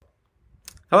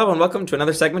Hello and welcome to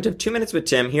another segment of 2 Minutes with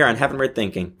Tim here on Heavenward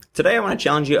Thinking. Today I want to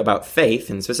challenge you about faith,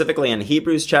 and specifically in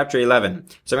Hebrews chapter 11.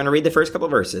 So I'm going to read the first couple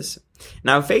verses.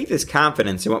 Now faith is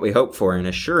confidence in what we hope for and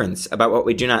assurance about what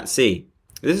we do not see.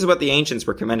 This is what the ancients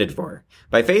were commended for.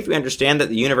 By faith we understand that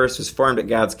the universe was formed at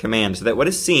God's command, so that what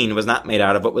is seen was not made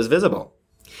out of what was visible.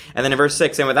 And then in verse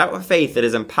 6, and without faith it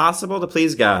is impossible to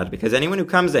please God, because anyone who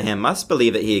comes to him must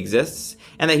believe that he exists,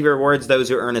 and that he rewards those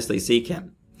who earnestly seek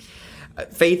him.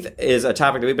 Faith is a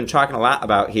topic that we've been talking a lot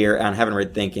about here on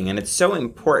Heavenward Thinking, and it's so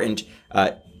important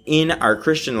in our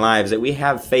Christian lives that we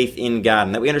have faith in God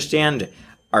and that we understand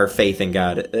our faith in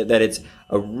God, that it's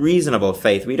a reasonable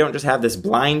faith. We don't just have this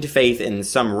blind faith in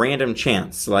some random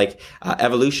chance like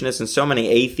evolutionists and so many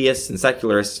atheists and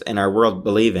secularists in our world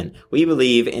believe in. We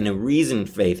believe in a reasoned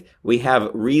faith. We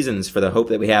have reasons for the hope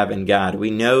that we have in God. We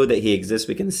know that he exists.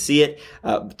 We can see it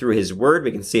through his word.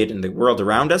 We can see it in the world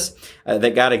around us,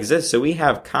 that God exists. So we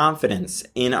have confidence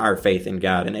in our faith in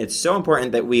God. And it's so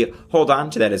important that we hold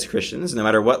on to that as Christians, no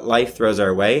matter what life throws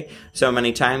our way. So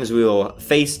many times we will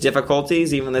face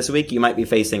difficulties. Even this week, you might be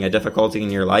facing a difficulty in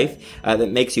your life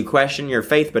that makes you question your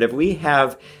faith. But if we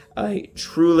have a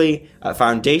truly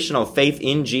foundational faith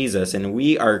in Jesus and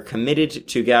we are committed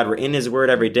to God, we're in his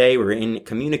word every day, we're in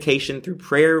communication through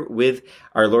prayer with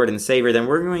our Lord and Savior, then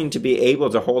we're going to be able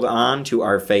to hold on to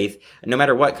our faith no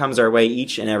matter what comes our way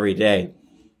each and every day.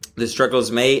 The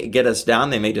struggles may get us down,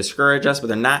 they may discourage us, but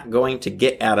they're not going to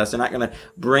get at us. They're not going to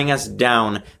bring us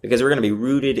down because we're going to be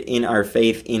rooted in our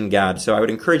faith in God. So I would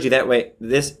encourage you that way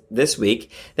this week,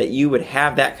 that you would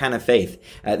have that kind of faith,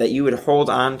 that you would hold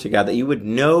on to God, that you would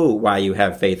know why you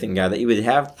have faith in God, that you would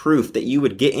have proof, that you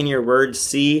would get in your word,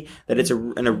 see that it's a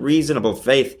reasonable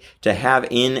faith to have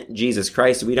in Jesus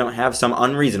Christ. We don't have some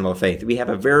unreasonable faith. We have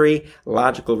a very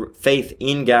logical faith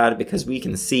in God because we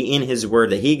can see in his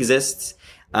word that he exists,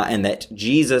 and that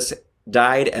Jesus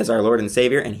died as our Lord and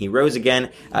Savior, and he rose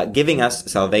again, giving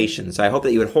us salvation. So I hope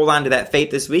that you would hold on to that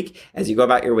faith this week as you go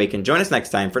about your week, and join us next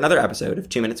time for another episode of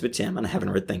 2 Minutes with Tim on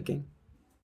Heavenward Thinking.